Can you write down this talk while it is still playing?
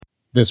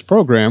This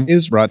program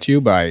is brought to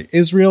you by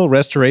Israel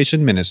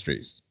Restoration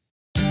Ministries.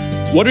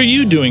 What are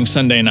you doing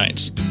Sunday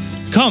nights?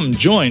 Come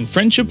join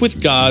Friendship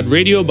with God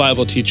radio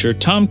Bible teacher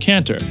Tom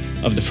Cantor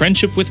of the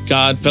Friendship with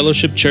God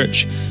Fellowship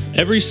Church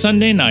every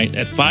Sunday night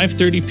at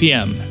 5:30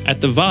 p.m. at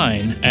The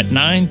Vine at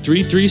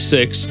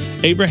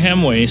 9336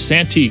 Abraham Way,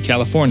 Santee,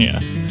 California.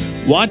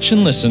 Watch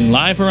and listen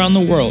live around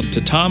the world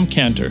to Tom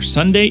Cantor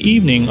Sunday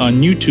evening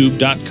on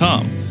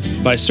YouTube.com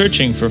by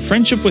searching for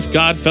Friendship with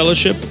God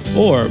Fellowship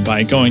or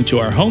by going to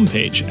our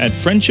homepage at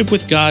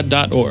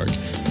friendshipwithgod.org.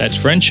 That's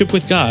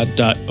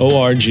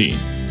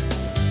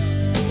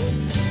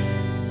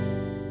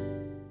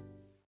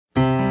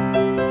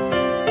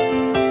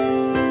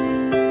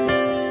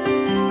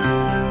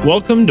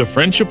Welcome to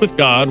Friendship with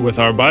God with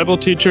our Bible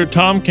teacher,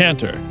 Tom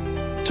Cantor.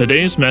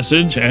 Today's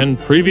message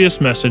and previous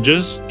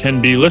messages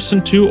can be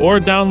listened to or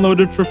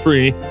downloaded for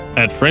free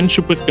at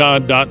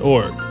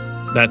friendshipwithgod.org.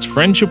 That's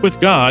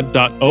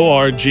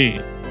friendshipwithgod.org.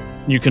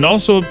 You can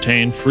also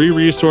obtain free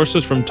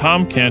resources from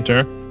Tom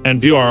Cantor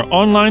and view our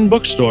online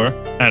bookstore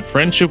at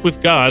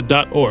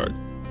friendshipwithgod.org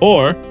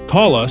or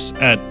call us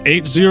at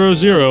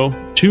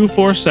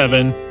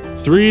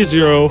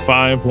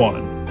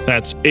 800-247-3051.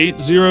 That's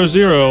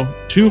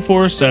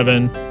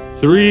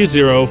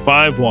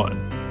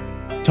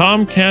 800-247-3051.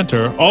 Tom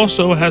Cantor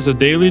also has a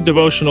daily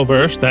devotional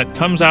verse that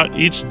comes out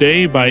each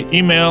day by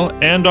email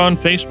and on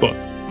Facebook.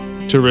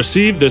 To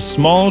receive this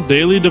small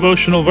daily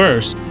devotional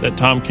verse that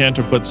Tom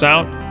Cantor puts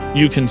out,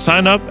 you can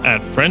sign up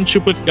at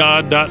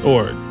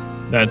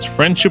friendshipwithgod.org. That's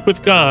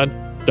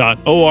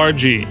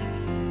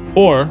friendshipwithgod.org.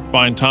 Or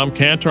find Tom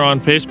Cantor on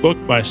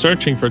Facebook by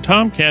searching for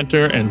Tom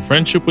Cantor and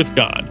Friendship with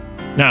God.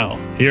 Now,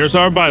 here's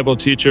our Bible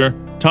teacher,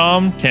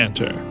 Tom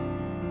Cantor.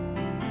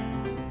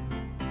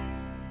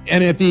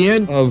 And at the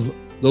end of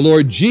the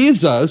Lord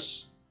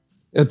Jesus,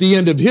 at the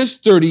end of his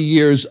 30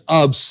 years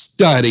of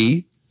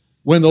study,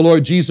 when the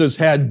Lord Jesus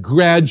had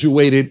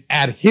graduated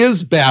at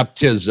his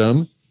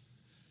baptism,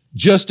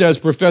 just as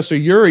Professor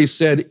Uri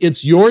said,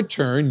 it's your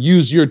turn,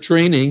 use your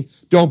training,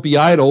 don't be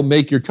idle,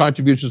 make your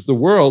contributions to the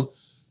world.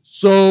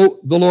 So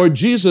the Lord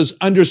Jesus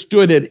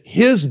understood at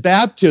his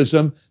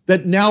baptism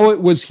that now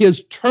it was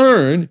his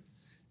turn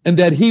and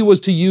that he was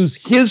to use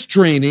his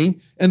training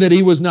and that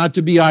he was not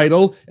to be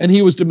idle and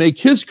he was to make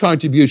his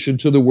contribution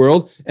to the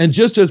world. And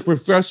just as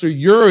Professor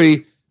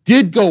Uri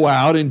did go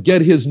out and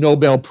get his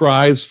Nobel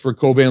Prize for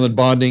covalent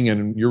bonding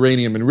and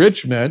uranium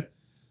enrichment,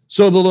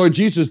 so the Lord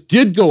Jesus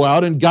did go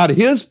out and got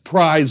his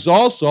prize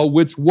also,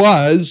 which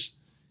was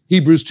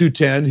Hebrews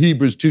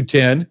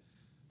 2:10,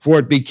 for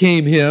it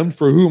became him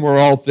for whom are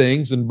all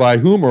things and by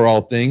whom are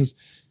all things,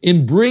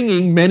 in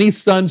bringing many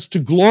sons to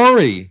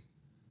glory,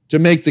 to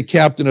make the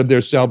captain of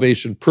their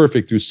salvation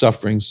perfect through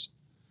sufferings.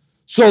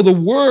 So the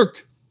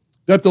work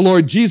that the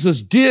Lord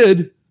Jesus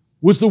did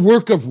was the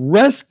work of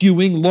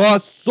rescuing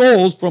lost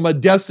souls from a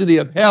destiny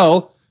of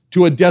hell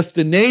to a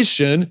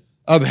destination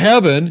of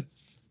heaven,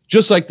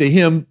 just like the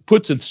hymn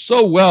puts it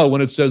so well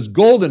when it says,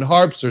 golden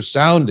harps are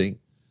sounding,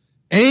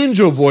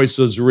 angel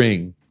voices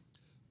ring,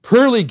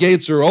 pearly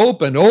gates are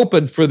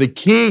open for the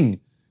King.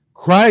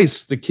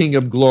 Christ, the King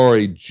of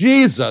glory,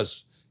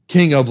 Jesus,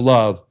 King of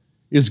love,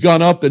 is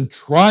gone up in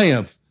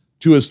triumph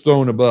to his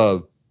throne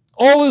above.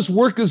 All his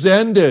work is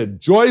ended.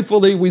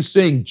 Joyfully we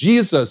sing,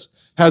 Jesus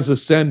has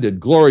ascended.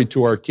 Glory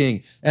to our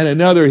King. And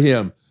another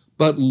hymn,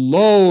 but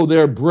lo,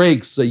 there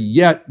breaks a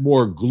yet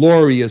more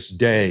glorious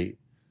day.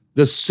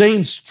 The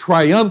saints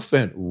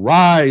triumphant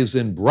rise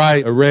in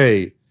bright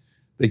array.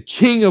 The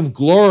King of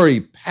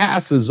glory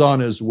passes on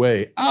his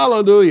way.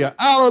 Alleluia,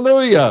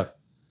 alleluia.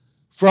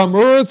 From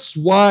earth's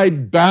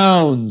wide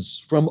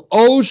bounds, from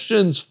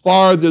ocean's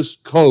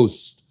farthest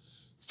coast,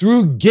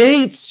 through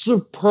gates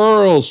of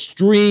pearl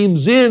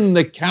streams in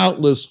the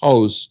countless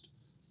host,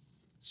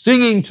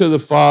 singing to the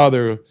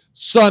Father,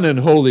 Son, and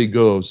Holy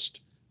Ghost.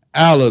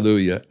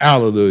 Alleluia,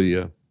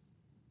 alleluia.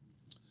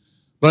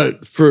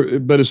 But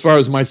as far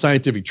as my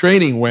scientific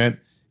training went,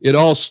 it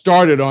all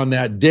started on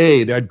that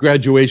day, that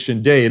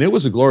graduation day, and it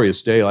was a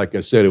glorious day. Like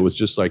I said, it was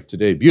just like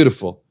today,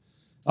 beautiful.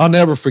 I'll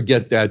never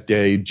forget that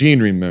day.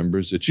 Gene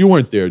remembers it. You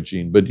weren't there,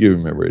 Gene, but you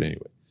remember it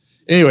anyway.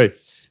 Anyway,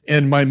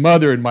 and my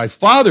mother and my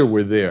father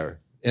were there,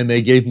 and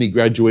they gave me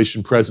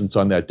graduation presents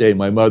on that day.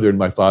 My mother and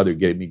my father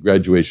gave me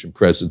graduation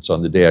presents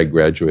on the day I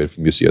graduated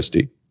from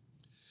UCSD.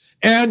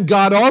 And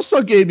God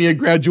also gave me a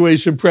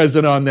graduation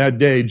present on that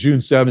day, June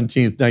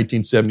 17th,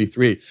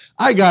 1973.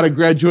 I got a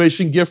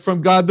graduation gift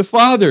from God the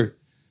Father. It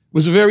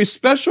was a very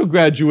special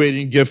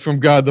graduating gift from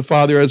God the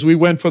Father as we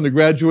went from the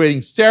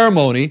graduating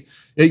ceremony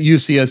at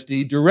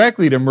UCSD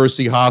directly to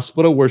Mercy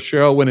Hospital, where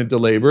Cheryl went into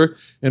labor,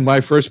 and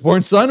my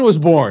firstborn son was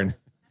born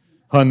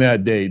on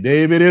that day,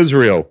 David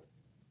Israel.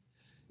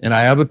 And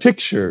I have a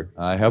picture,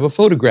 I have a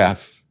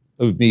photograph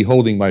of me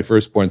holding my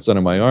firstborn son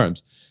in my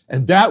arms.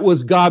 And that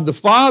was God the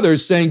Father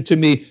saying to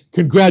me,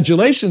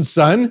 congratulations,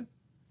 son.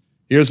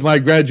 Here's my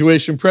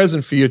graduation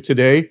present for you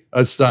today,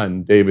 a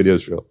son, David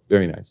Israel.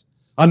 Very nice.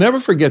 I'll never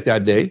forget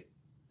that day.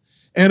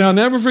 And I'll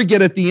never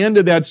forget at the end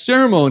of that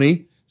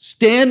ceremony,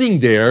 standing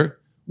there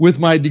with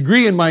my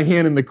degree in my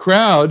hand in the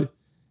crowd,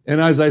 And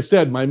as I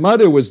said, my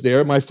mother was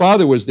there, my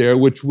father was there,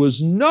 which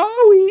was no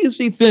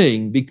easy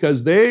thing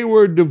because they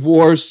were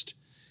divorced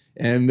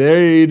and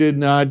they did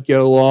not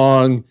get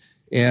along.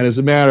 And as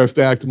a matter of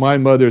fact, my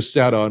mother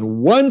sat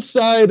on one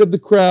side of the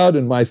crowd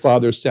and my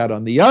father sat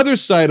on the other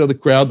side of the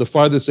crowd, the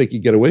farthest they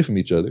could get away from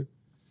each other.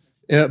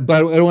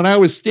 But when I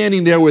was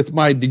standing there with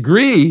my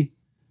degree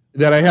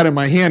that I had in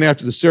my hand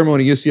after the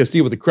ceremony at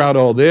UCSD with the crowd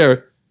all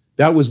there,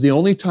 that was the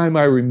only time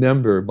I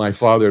remember my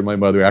father and my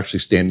mother actually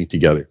standing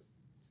together.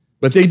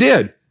 But they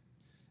did.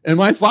 And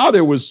my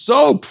father was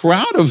so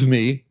proud of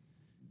me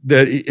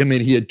that,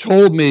 he had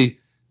told me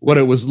what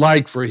it was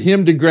like for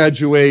him to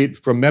graduate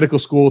from medical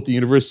school at the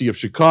University of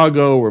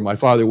Chicago, where my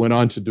father went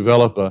on to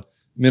develop a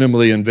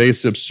minimally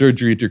invasive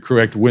surgery to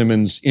correct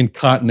women's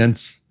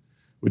incontinence,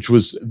 which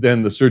was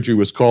then the surgery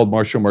was called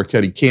Marshall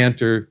Marchetti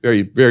Cantor.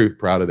 Very, very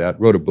proud of that.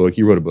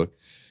 He wrote a book.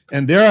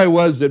 And there I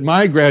was at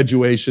my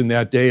graduation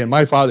that day, and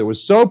my father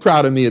was so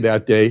proud of me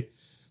that day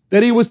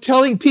that he was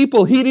telling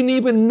people he didn't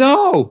even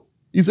know.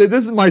 He said,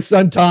 "This is my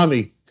son,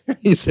 Tommy."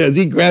 He says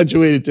he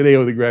graduated today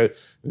with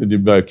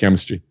in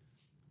biochemistry.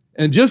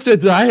 And just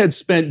as I had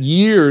spent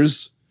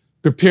years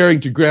preparing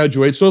to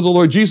graduate, so the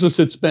Lord Jesus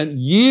had spent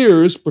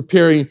years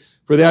preparing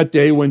for that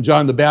day when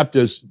John the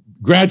Baptist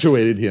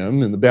graduated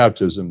him in the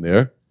baptism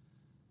there.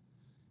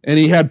 And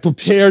he had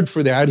prepared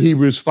for that.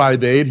 Hebrews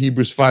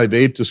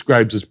 5:8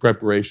 describes his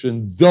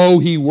preparation. Though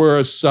he were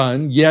a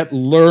son, yet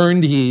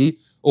learned he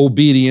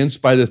obedience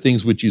by the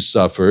things which he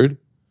suffered.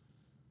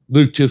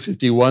 Luke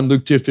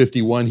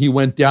 2:51, he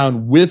went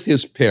down with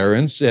his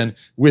parents and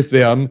with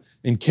them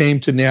and came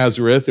to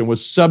Nazareth and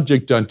was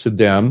subject unto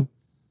them.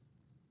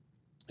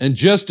 And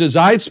just as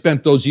I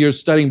spent those years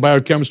studying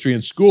biochemistry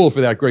in school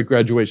for that great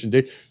graduation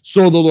day,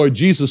 so the Lord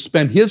Jesus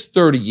spent his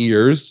 30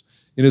 years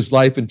in his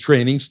life in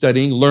training,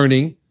 studying,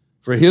 learning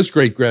for his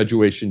great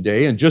graduation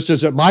day. And just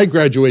as at my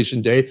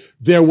graduation day,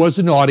 there was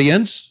an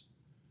audience.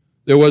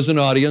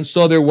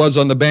 So there was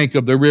on the bank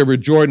of the River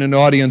Jordan an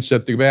audience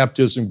at the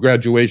baptism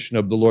graduation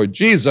of the Lord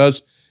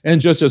Jesus.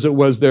 And just as it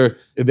was there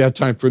at that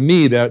time for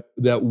me, that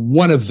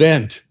one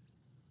event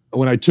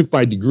when I took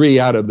my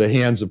degree out of the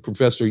hands of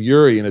Professor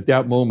Uri, and at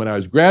that moment I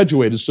was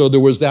graduated. So there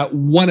was that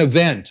one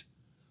event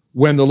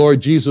when the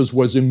Lord Jesus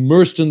was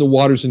immersed in the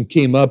waters and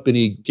came up and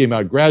he came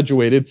out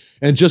graduated.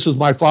 And just as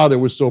my father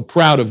was so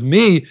proud of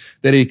me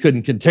that he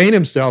couldn't contain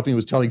himself, he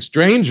was telling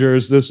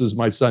strangers, "This is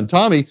my son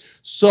Tommy,"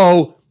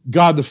 so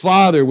God the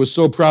Father was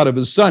so proud of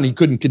his son, he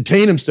couldn't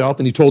contain himself,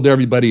 and he told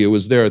everybody who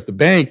was there at the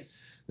bank,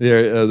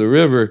 there, the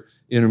river,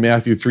 in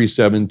Matthew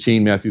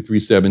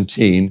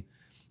 3:17,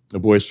 a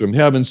voice from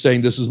heaven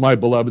saying, "This is my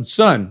beloved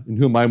son, in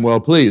whom I'm well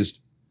pleased."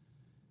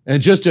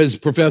 And just as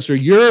Professor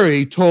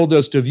Uri told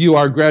us to view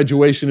our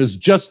graduation as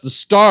just the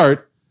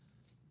start,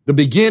 the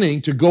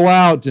beginning, to go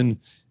out and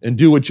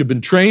do what you've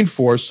been trained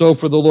for, so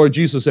for the Lord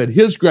Jesus at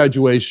his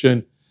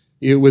graduation,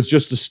 it was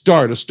just a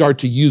start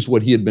to use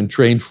what he had been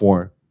trained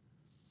for.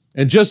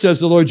 And just as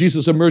the Lord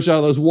Jesus emerged out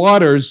of those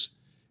waters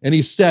and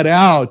he set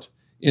out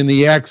in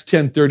the Acts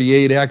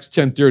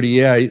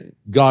 10:38,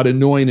 God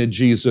anointed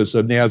Jesus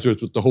of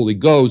Nazareth with the Holy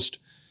Ghost,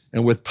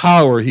 and with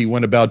power he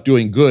went about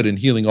doing good and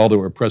healing all that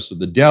were oppressed of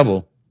the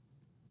devil.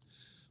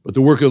 But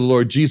the work of the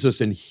Lord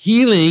Jesus in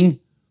healing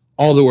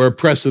all that were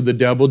oppressed of the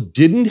devil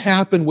didn't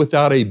happen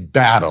without a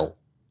battle.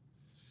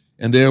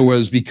 And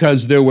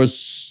because there was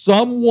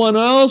someone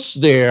else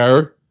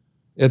there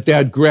at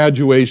that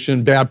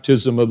graduation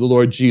baptism of the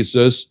Lord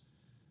Jesus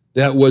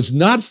that was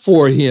not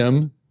for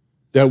him,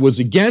 that was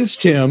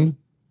against him,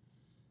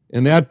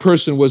 and that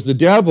person was the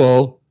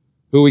devil,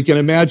 who we can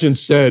imagine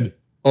said,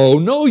 "Oh,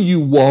 no, you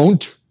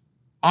won't.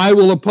 I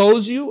will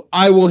oppose you,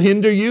 I will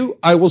hinder you,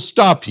 I will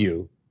stop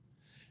you."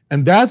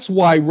 And that's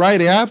why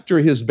right after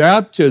his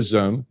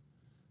baptism,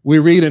 we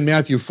read in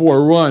Matthew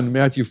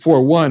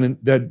 4:1,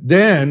 that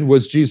then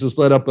was Jesus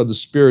led up of the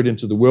Spirit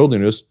into the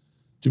wilderness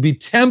to be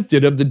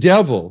tempted of the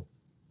devil.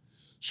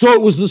 So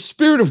it was the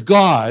Spirit of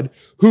God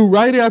who,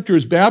 right after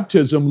his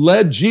baptism,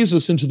 led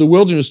Jesus into the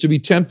wilderness to be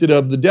tempted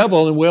of the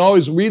devil. And we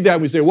always read that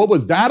and we say, what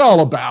was that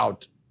all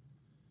about?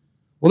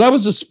 Well, that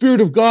was the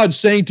Spirit of God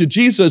saying to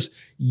Jesus,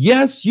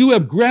 yes, you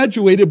have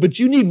graduated, but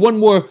you need one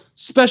more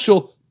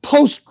special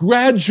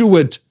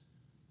postgraduate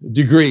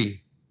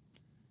degree.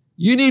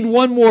 You need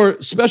one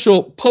more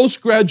special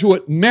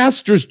postgraduate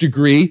master's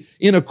degree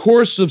in a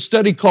course of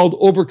study called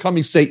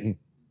Overcoming Satan.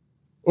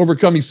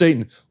 Overcoming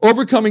Satan,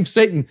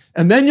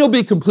 and then you'll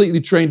be completely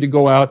trained to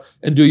go out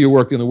and do your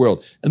work in the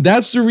world. And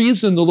that's the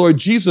reason the Lord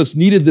Jesus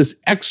needed this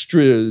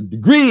extra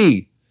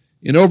degree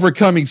in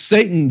overcoming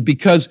Satan,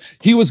 because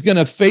he was going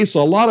to face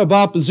a lot of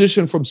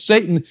opposition from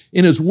Satan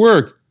in his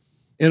work.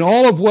 And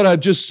all of what I've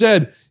just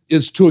said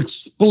is to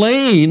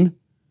explain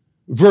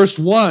verse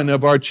 1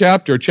 of our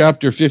chapter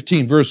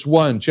 15, verse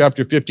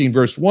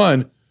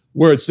 1,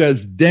 where it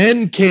says,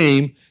 "Then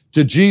came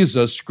to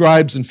Jesus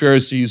scribes and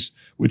Pharisees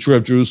which were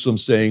of Jerusalem,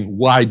 saying,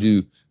 Why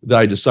do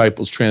thy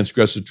disciples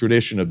transgress the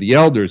tradition of the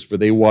elders? For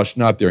they wash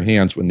not their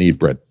hands when they eat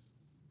bread."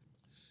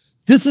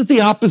 This is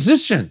the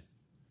opposition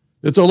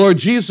that the Lord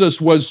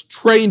Jesus was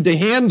trained to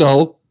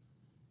handle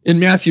in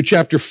Matthew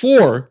chapter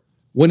 4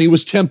 when he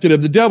was tempted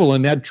of the devil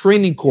in that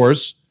training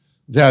course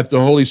that the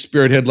Holy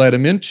Spirit had led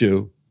him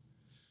into.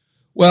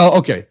 Well,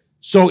 okay,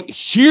 so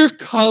here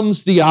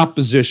comes the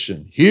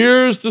opposition.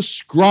 Here's the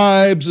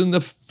scribes and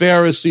the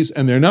Pharisees,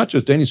 and they're not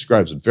just any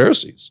scribes and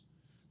Pharisees.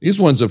 These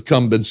ones have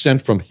been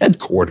sent from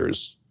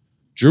headquarters,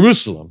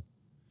 Jerusalem.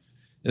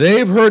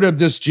 They've heard of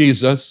this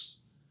Jesus.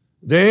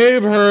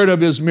 They've heard of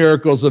his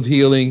miracles of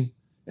healing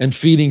and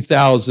feeding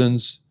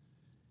thousands.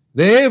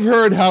 They've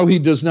heard how he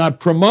does not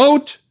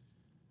promote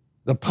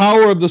the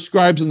power of the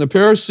scribes and the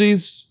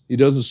Pharisees. He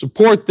doesn't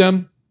support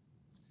them.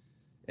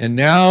 And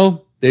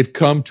now they've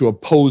come to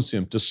oppose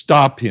him, to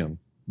stop him,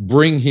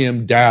 bring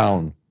him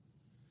down.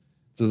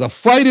 So the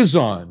fight is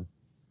on,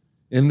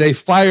 and they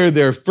fire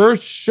their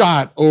first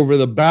shot over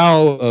the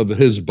bow of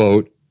his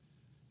boat.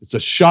 It's a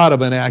shot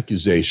of an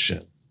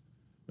accusation.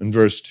 In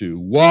verse 2,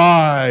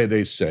 why,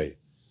 they say,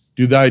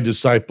 do thy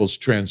disciples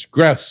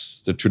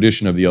transgress the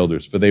tradition of the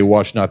elders, for they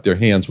wash not their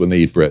hands when they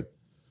eat bread?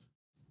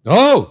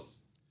 Oh,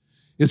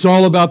 it's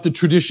all about the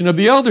tradition of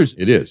the elders.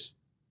 It is,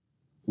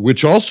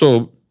 which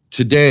also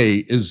today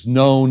is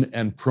known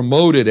and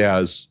promoted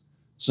as,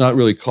 it's not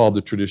really called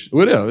the tradition,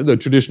 well, the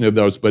tradition of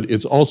the elders, but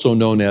it's also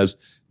known as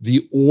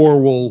the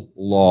oral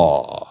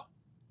law,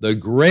 the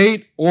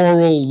great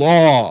oral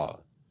law.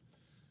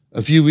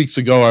 A few weeks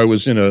ago, I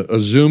was in a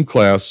Zoom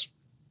class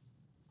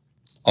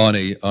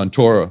on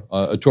Torah,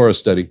 a Torah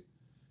study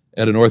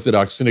at an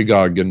Orthodox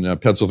synagogue in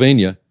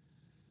Pennsylvania.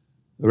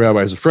 The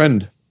rabbi is a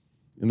friend,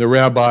 and the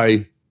rabbi,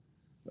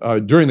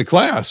 during the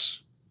class,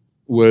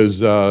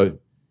 was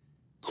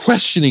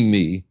questioning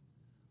me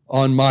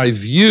on my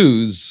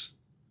views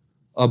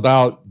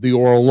about the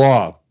oral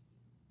law.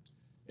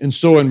 And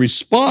so in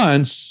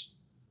response,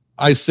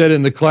 I said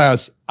in the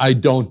class, I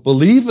don't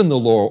believe in the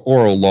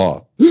oral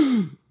law.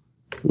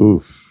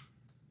 Oof.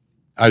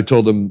 I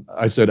told him,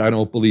 I said, I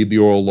don't believe the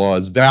oral law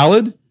is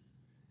valid.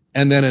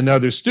 And then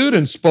another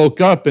student spoke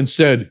up and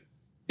said,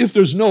 if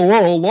there's no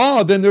oral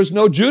law, then there's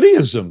no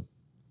Judaism.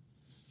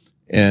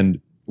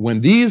 And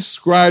when these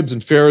scribes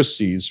and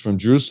Pharisees from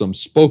Jerusalem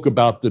spoke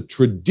about the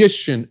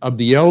tradition of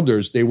the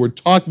elders, they were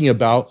talking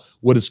about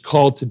what is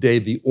called today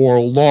the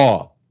oral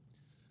law,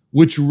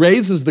 which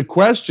raises the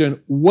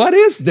question, what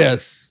is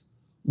this?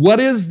 What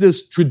is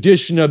this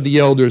tradition of the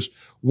elders?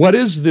 What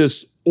is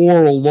this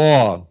oral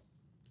law?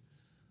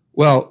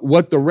 Well,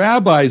 what the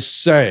rabbis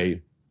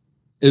say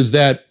is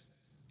that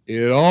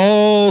it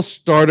all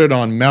started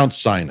on Mount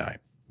Sinai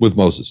with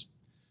Moses.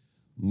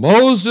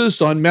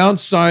 Moses on Mount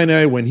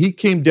Sinai, when he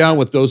came down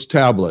with those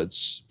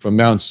tablets from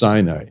Mount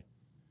Sinai,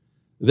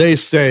 they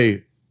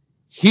say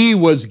he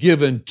was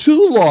given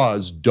 2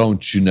 laws,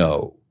 don't you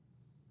know?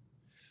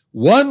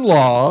 One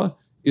law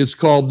is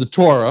called the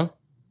Torah,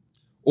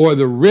 or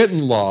the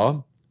written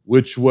law,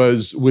 which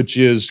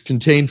is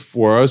contained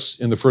for us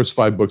in the first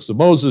 5 books of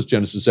Moses,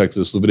 Genesis,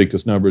 Exodus,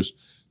 Leviticus, Numbers,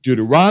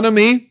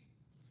 Deuteronomy.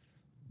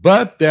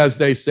 But as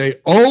they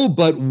say, oh,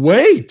 but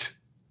wait,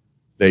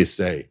 they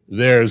say,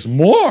 there's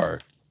more.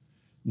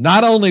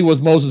 Not only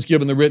was Moses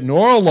given the written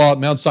oral law at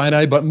Mount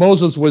Sinai, but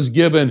Moses was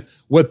given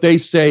what they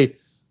say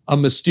a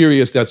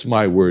mysterious, that's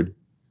my word,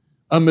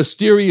 a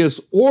mysterious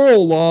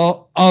oral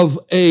law of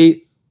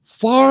a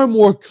far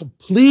more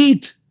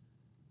complete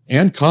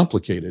and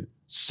complicated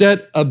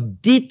set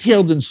of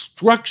detailed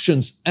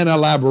instructions and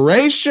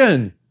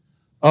elaboration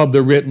of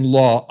the written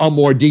law, a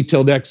more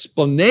detailed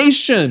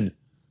explanation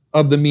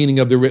of the meaning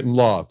of the written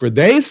law. For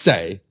they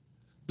say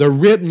the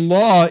written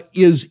law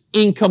is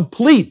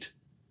incomplete.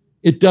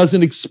 It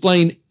doesn't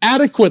explain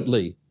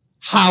adequately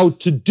how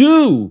to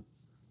do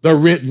the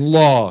written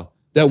law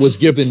that was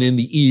given in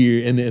the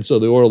ear, and so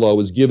the oral law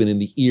was given in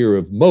the ear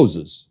of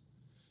Moses.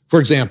 For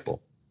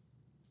example,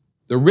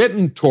 the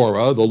written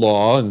Torah, the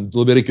law, in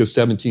Leviticus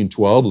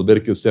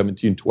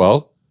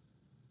 17:12,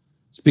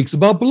 speaks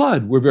about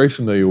blood. We're very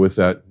familiar with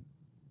that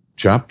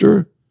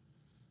chapter.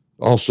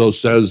 Also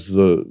says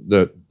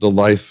that the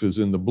life is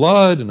in the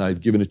blood, and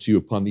I've given it to you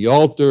upon the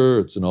altar.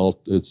 It's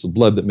the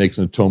blood that makes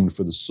an atonement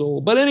for the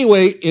soul. But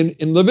anyway,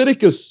 in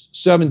Leviticus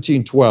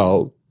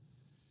 17:12,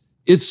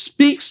 it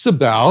speaks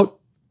about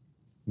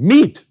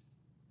meat.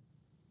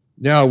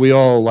 Now, we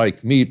all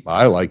like meat.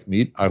 I like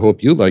meat. I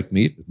hope you like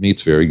meat.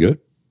 Meat's very good.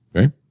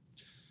 Okay?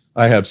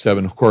 I have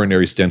 7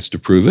 coronary stents to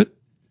prove it.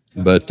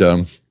 But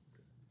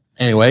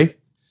anyway,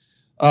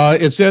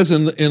 it says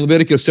in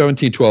Leviticus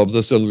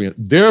 17:12,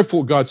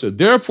 therefore, God said,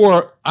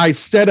 therefore I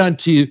said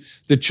unto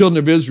the children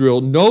of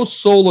Israel, no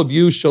soul of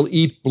you shall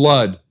eat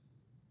blood,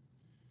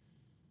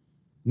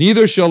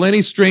 neither shall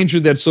any stranger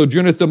that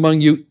sojourneth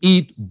among you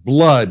eat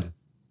blood.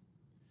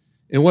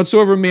 And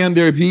whatsoever man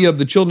there be of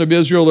the children of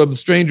Israel, of the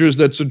strangers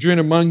that sojourn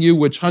among you,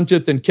 which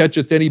hunteth and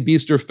catcheth any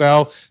beast or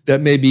fowl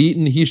that may be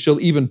eaten, he shall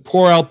even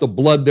pour out the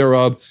blood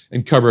thereof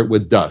and cover it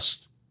with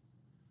dust.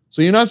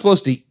 So you're not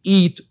supposed to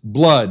eat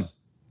blood.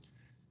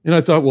 And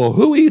I thought, well,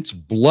 who eats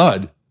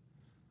blood?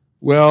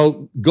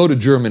 Well, go to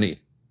Germany,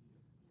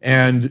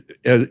 and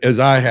as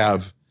I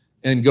have,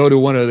 and go to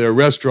one of their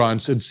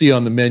restaurants and see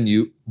on the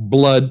menu,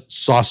 blood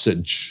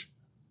sausage.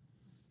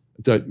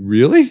 I thought,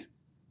 really?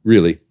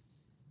 Really?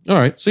 All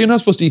right, so you're not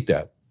supposed to eat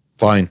that.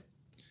 Fine.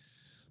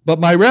 But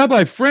my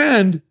rabbi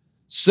friend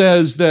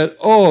says that,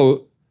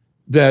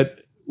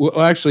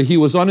 actually, he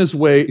was on his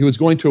way, he was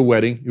going to a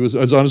wedding. He was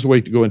on his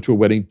way to go into a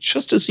wedding.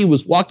 Just as he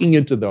was walking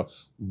into the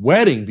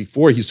wedding,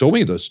 before he told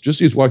me this, just as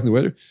he was walking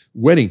to the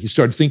wedding, he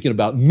started thinking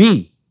about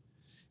me.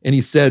 And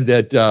he said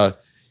that,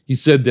 he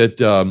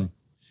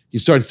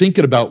started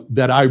thinking about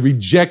that I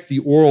reject the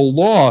oral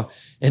law,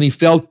 and he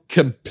felt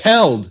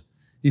compelled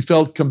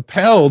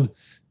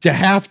to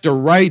have to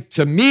write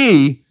to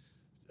me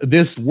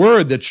this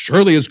word that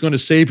surely is going to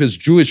save his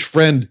Jewish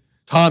friend,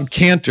 Tom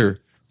Cantor,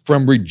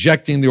 from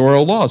rejecting the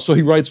oral law. So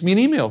he writes me an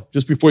email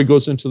just before he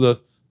goes into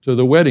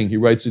the wedding. He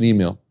writes an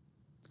email.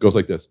 It goes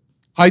like this.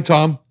 Hi,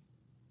 Tom.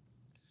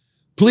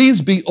 Please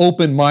be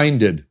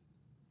open-minded.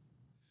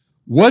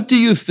 What do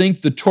you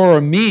think the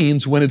Torah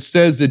means when it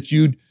says that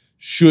you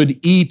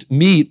should eat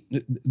meat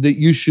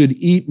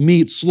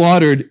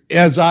slaughtered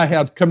as I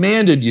have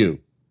commanded you?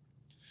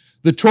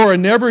 The Torah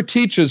never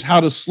teaches how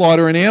to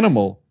slaughter an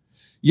animal.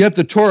 Yet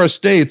the Torah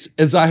states,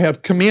 as I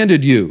have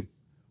commanded you.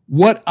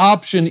 What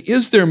option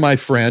is there, my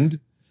friend?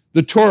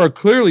 The Torah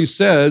clearly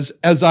says,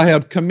 as I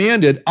have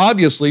commanded,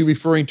 obviously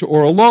referring to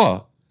oral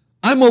law.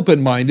 I'm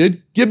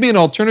open-minded. Give me an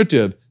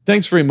alternative.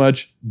 Thanks very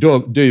much,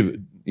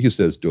 David. He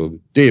says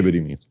David,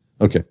 he means.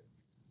 Okay.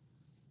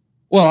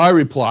 Well, I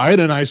replied,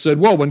 and I said,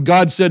 well, when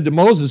God said to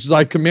Moses, as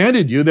I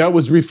commanded you, that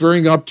was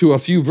referring up to a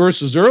few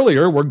verses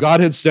earlier where God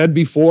had said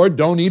before,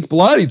 don't eat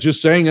blood. He's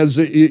just saying,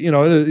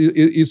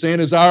 he's saying,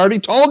 as I already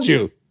told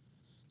you.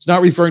 It's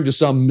not referring to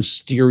some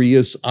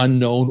mysterious,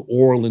 unknown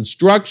oral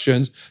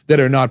instructions that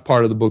are not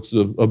part of the books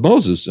of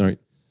Moses. Right?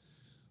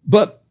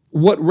 But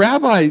what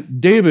Rabbi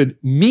David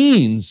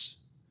means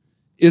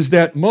is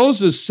that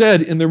Moses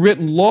said in the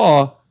written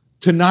law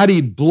to not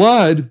eat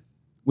blood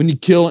when you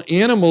kill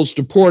animals,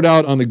 to pour it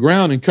out on the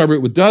ground and cover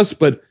it with dust.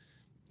 But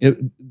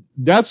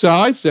that's how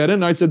I said it.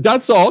 And I said,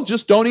 that's all.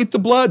 Just don't eat the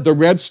blood. The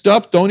red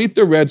stuff, don't eat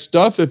the red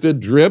stuff. If it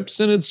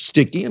drips and it's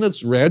sticky and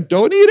it's red,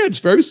 don't eat it. It's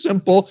very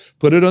simple.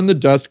 Put it on the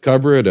dust,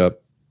 cover it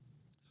up.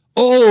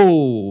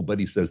 Oh, but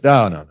he says,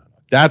 no.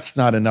 That's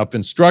not enough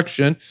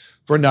instruction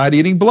for not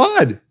eating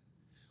blood.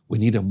 We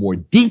need a more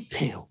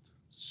detailed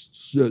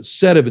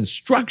set of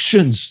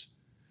instructions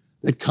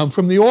that come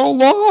from the oral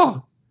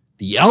law.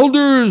 The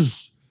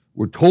elders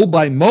were told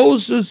by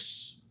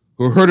Moses,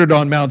 who heard it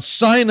on Mount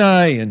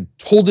Sinai and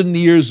told it in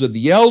the ears of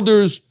the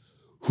elders,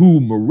 who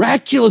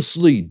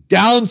miraculously,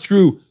 down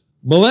through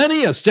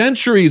millennia,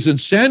 centuries and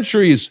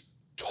centuries,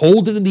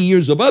 told it in the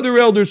ears of other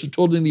elders, who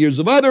told it in the ears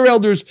of other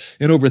elders,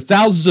 and over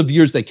thousands of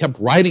years they kept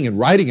writing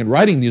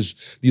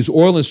these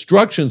oral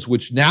instructions,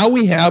 which now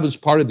we have as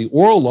part of the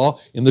oral law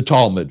in the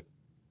Talmud,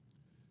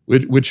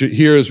 which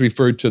here is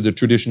referred to the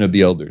tradition of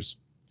the elders.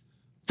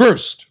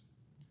 First,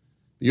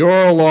 the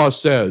oral law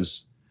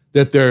says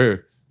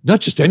that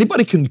not just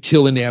anybody can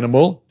kill an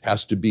animal. It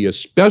has to be a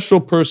special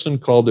person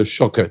called a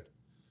shochet.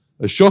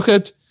 A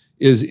shochet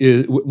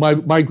is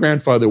my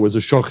grandfather was a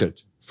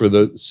shochet for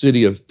the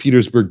city of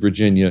Petersburg,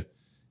 Virginia,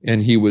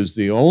 and he was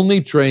the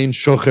only trained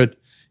shochet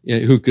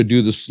who could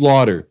do the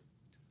slaughter.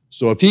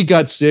 So if he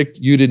got sick,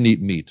 you didn't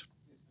eat meat.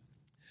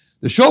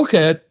 The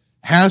shochet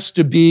has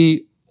to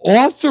be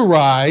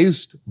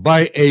authorized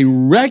by a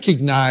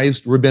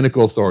recognized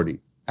rabbinical authority.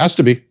 Has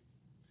to be.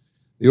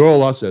 The oral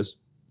law says.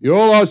 The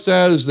oral law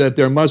says that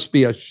there must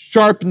be a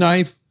sharp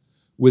knife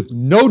with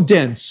no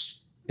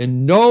dents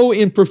and no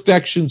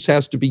imperfections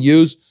has to be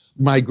used.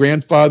 My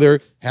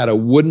grandfather had a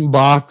wooden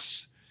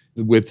box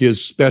with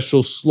his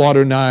special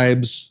slaughter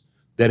knives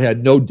that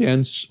had no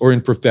dents or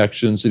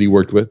imperfections that he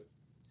worked with.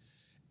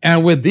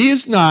 And with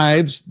these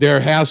knives,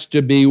 there has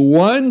to be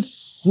one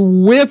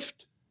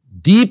swift,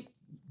 deep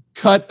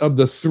cut of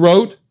the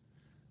throat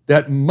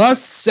that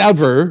must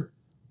sever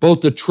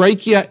both the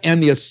trachea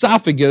and the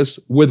esophagus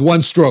with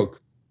one stroke.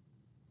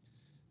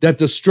 That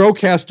the stroke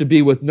has to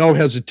be with no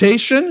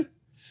hesitation,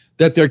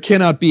 that there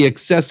cannot be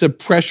excessive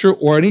pressure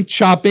or any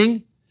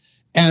chopping,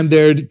 and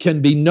there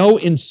can be no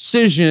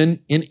incision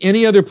in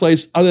any other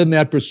place other than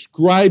that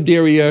prescribed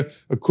area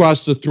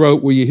across the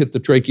throat where you hit the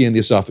trachea and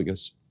the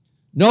esophagus.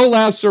 No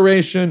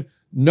laceration,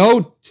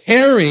 no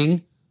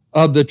tearing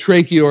of the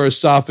trachea or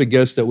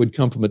esophagus that would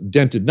come from a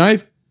dented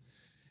knife,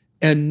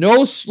 and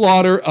no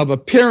slaughter of a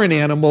parent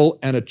animal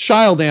and a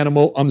child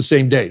animal on the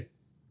same day.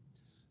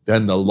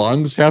 Then the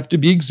lungs have to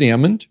be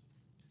examined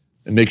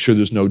and make sure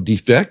there's no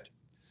defect.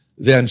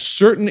 Then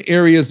certain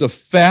areas of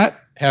fat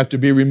have to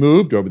be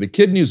removed, over the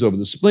kidneys, over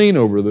the spleen,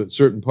 over the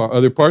certain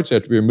other parts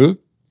have to be removed.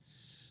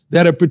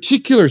 That a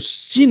particular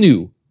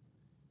sinew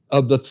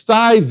of the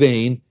thigh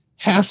vein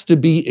has to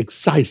be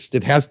excised.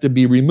 It has to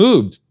be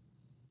removed.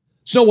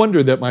 It's no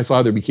wonder that my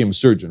father became a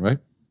surgeon, right?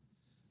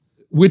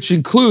 Which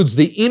includes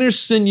the inner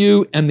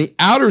sinew and the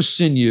outer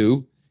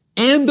sinew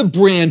and the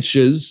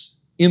branches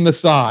in the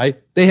thigh.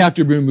 They have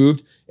to be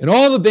removed. And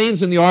all the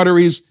veins and the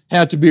arteries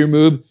have to be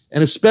removed,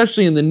 and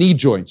especially in the knee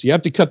joints. You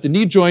have to cut the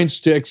knee joints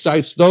to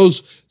excise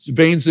those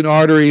veins and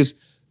arteries.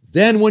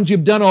 Then once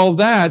you've done all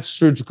that,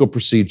 surgical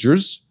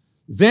procedures,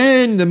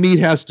 Then the meat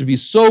has to be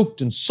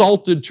soaked and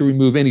salted to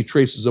remove any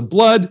traces of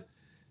blood.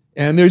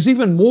 And there's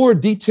even more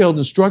detailed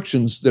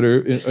instructions that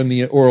are in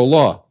the oral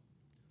law,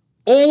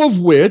 all of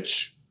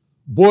which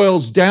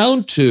boils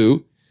down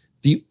to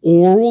the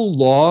oral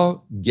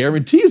law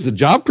guarantees the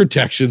job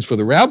protections for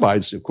the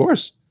rabbis, of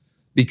course,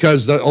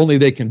 because only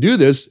they can do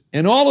this.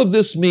 And all of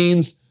this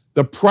means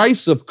the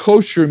price of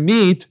kosher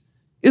meat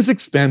is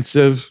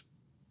expensive,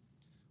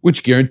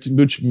 which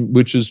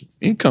is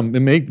income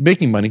and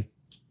making money.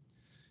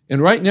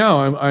 And right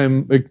now,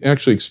 I'm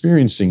actually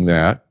experiencing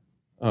that,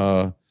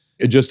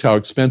 just how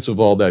expensive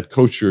all that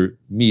kosher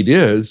meat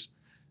is,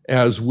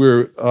 as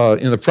we're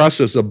in the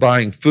process of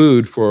buying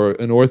food for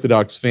an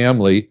Orthodox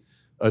family,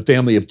 a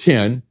family of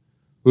 10,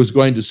 who's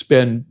going to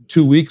spend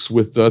 2 weeks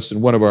with us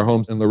in one of our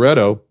homes in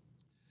Loretto.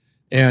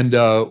 And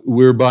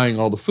we're buying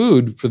all the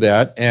food for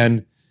that.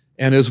 And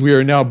as we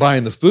are now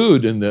buying the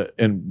food,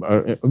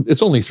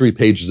 it's only 3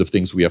 pages of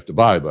things we have to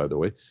buy, by the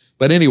way.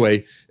 But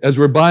anyway, as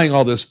we're buying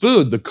all this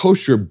food, the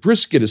kosher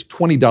brisket is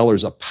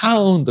 $20 a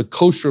pound. The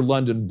kosher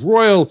London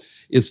broil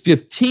is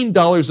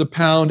 $15 a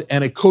pound.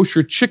 And a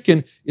kosher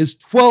chicken is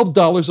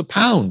 $12 a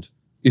pound,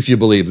 if you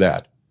believe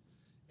that.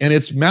 And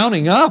it's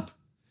mounting up.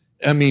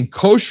 I mean,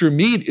 kosher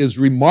meat is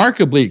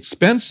remarkably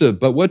expensive,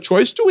 but what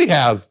choice do we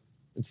have?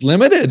 It's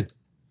limited.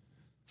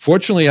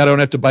 Fortunately, I don't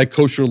have to buy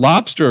kosher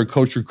lobster or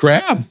kosher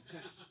crab.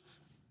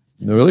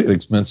 They're really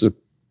expensive.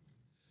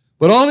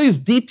 But all these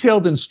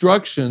detailed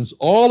instructions,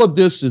 all of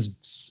this is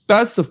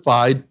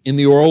specified in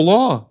the oral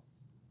law.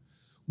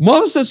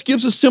 Moses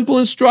gives a simple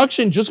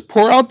instruction, just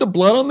pour out the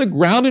blood on the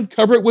ground and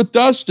cover it with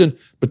dust.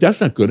 But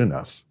that's not good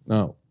enough.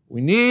 No,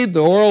 we need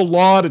the oral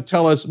law to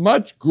tell us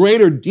much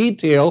greater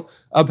detail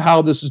of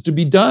how this is to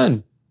be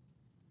done.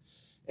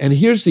 And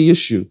here's the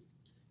issue.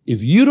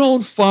 If you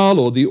don't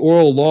follow the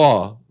oral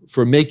law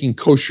for making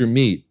kosher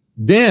meat,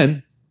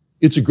 then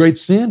it's a great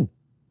sin.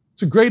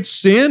 It's a great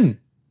sin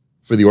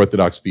for the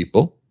Orthodox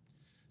people.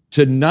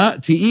 To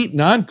eat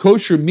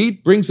non-kosher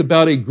meat brings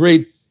about a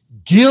great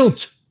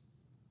guilt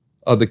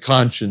of the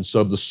conscience,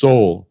 of the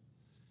soul.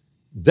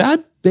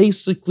 That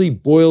basically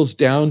boils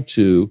down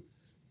to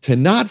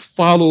not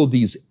follow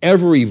these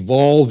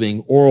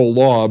ever-evolving oral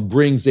law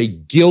brings a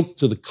guilt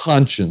to the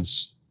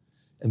conscience.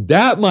 And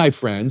that, my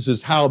friends,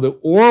 is how the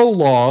oral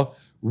law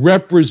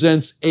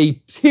represents a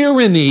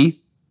tyranny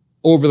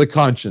over the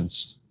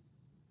conscience.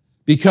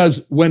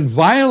 Because when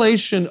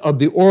violation of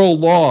the oral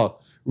law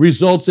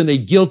results in a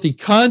guilty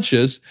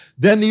conscience,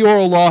 then the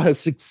oral law has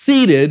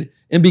succeeded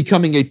in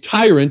becoming a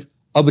tyrant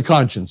of the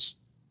conscience.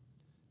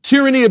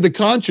 Tyranny of the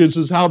conscience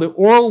is how the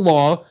oral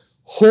law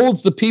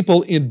holds the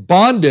people in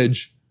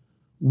bondage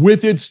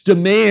with its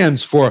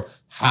demands for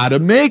how to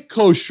make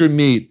kosher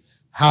meat,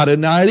 how to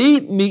not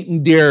eat meat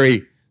and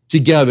dairy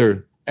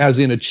together, as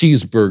in a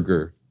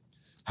cheeseburger,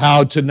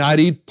 how to not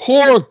eat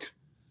pork,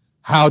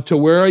 how to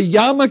wear a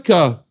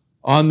yarmulke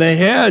on the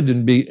head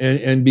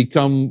and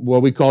become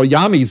what we call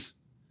yammis,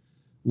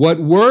 what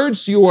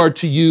words you are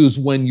to use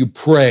when you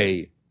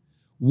pray,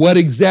 what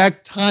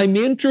exact time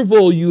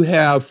interval you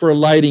have for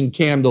lighting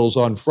candles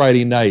on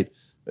Friday night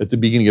at the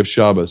beginning of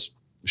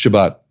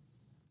Shabbat,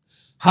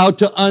 how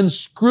to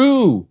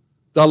unscrew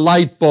the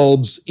light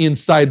bulbs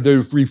inside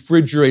the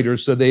refrigerator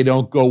so they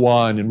don't go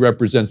on and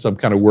represent some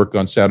kind of work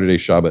on Saturday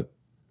Shabbat,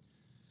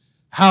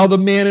 how the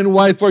man and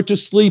wife are to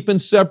sleep in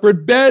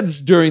separate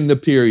beds during the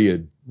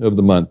period of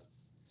the month,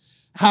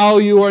 how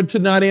you are to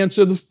not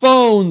answer the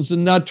phones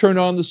and not turn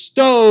on the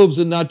stoves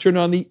and not turn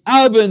on the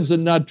ovens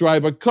and not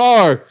drive a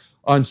car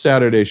on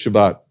Saturday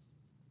Shabbat,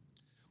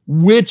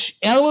 which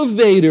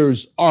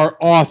elevators are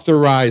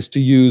authorized to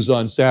use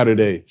on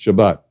Saturday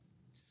Shabbat.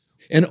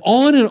 And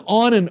on and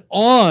on and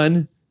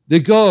on they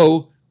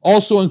go.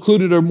 Also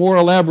included are more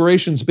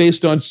elaborations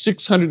based on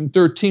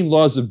 613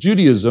 laws of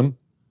Judaism.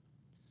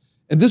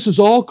 And this is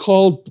all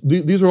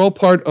these are all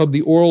part of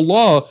the oral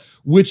law,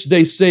 which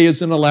they say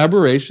is an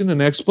elaboration,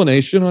 an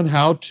explanation on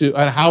how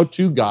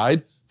to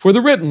guide for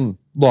the written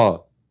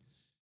law.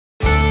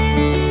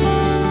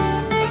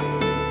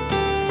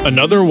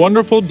 Another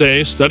wonderful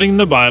day studying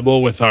the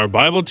Bible with our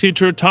Bible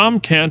teacher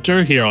Tom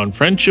Cantor here on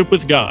Friendship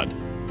with God.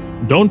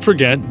 Don't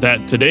forget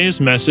that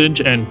today's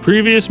message and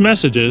previous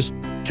messages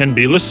can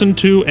be listened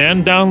to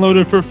and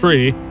downloaded for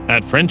free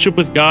at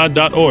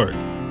friendshipwithgod.org.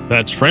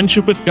 That's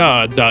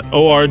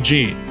friendshipwithgod.org.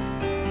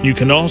 You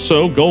can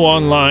also go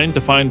online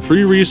to find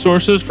free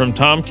resources from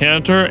Tom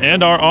Cantor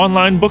and our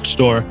online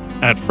bookstore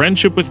at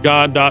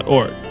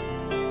friendshipwithgod.org.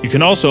 You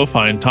can also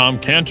find Tom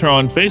Cantor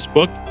on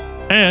Facebook,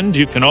 and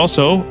you can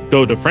also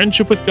go to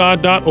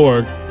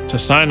friendshipwithgod.org to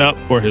sign up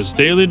for his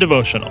daily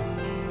devotional.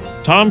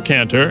 Tom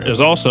Cantor is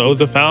also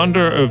the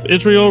founder of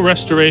Israel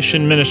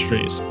Restoration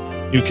Ministries.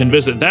 You can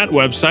visit that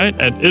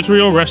website at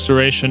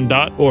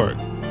israelrestoration.org.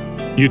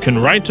 You can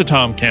write to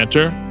Tom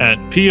Cantor at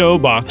P.O.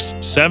 Box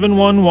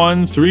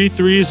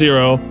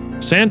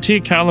 711330, Santee,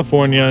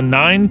 California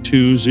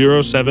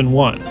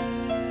 92071.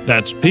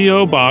 That's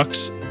P.O.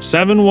 Box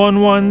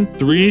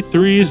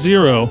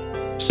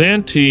 711330,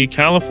 Santee,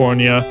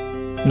 California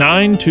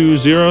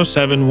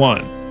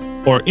 92071.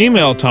 or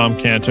email Tom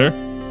Cantor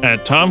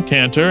at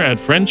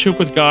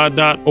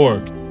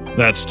tomcantor@friendshipwithgod.org.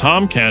 That's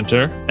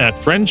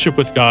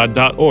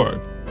tomcantor@friendshipwithgod.org.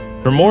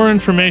 For more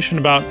information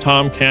about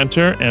Tom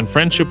Cantor and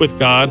Friendship with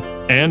God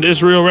and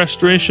Israel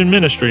Restoration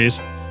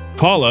Ministries,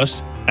 call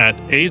us at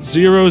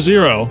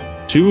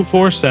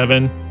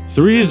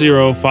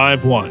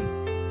 800-247-3051.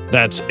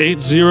 That's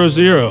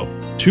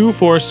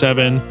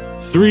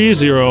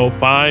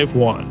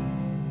 800-247-3051.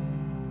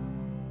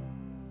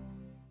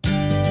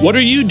 What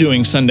are you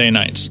doing Sunday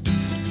nights?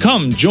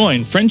 Come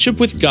join Friendship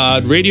with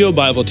God radio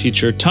Bible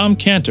teacher Tom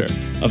Cantor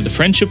of the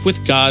Friendship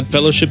with God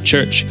Fellowship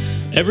Church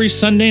every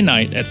Sunday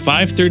night at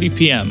 5:30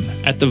 p.m.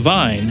 at The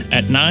Vine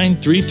at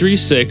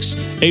 9336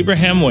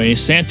 Abraham Way,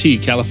 Santee,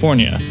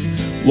 California.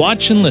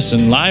 Watch and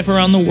listen live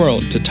around the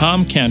world to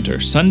Tom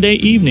Cantor Sunday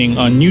evening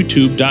on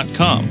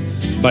YouTube.com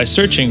by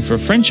searching for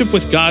Friendship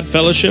with God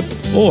Fellowship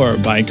or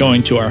by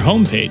going to our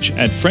homepage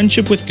at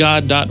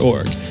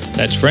friendshipwithgod.org.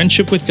 That's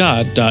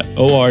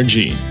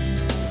friendshipwithgod.org.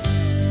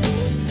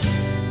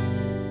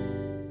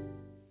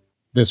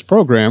 This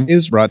program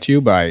is brought to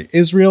you by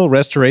Israel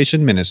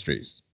Restoration Ministries.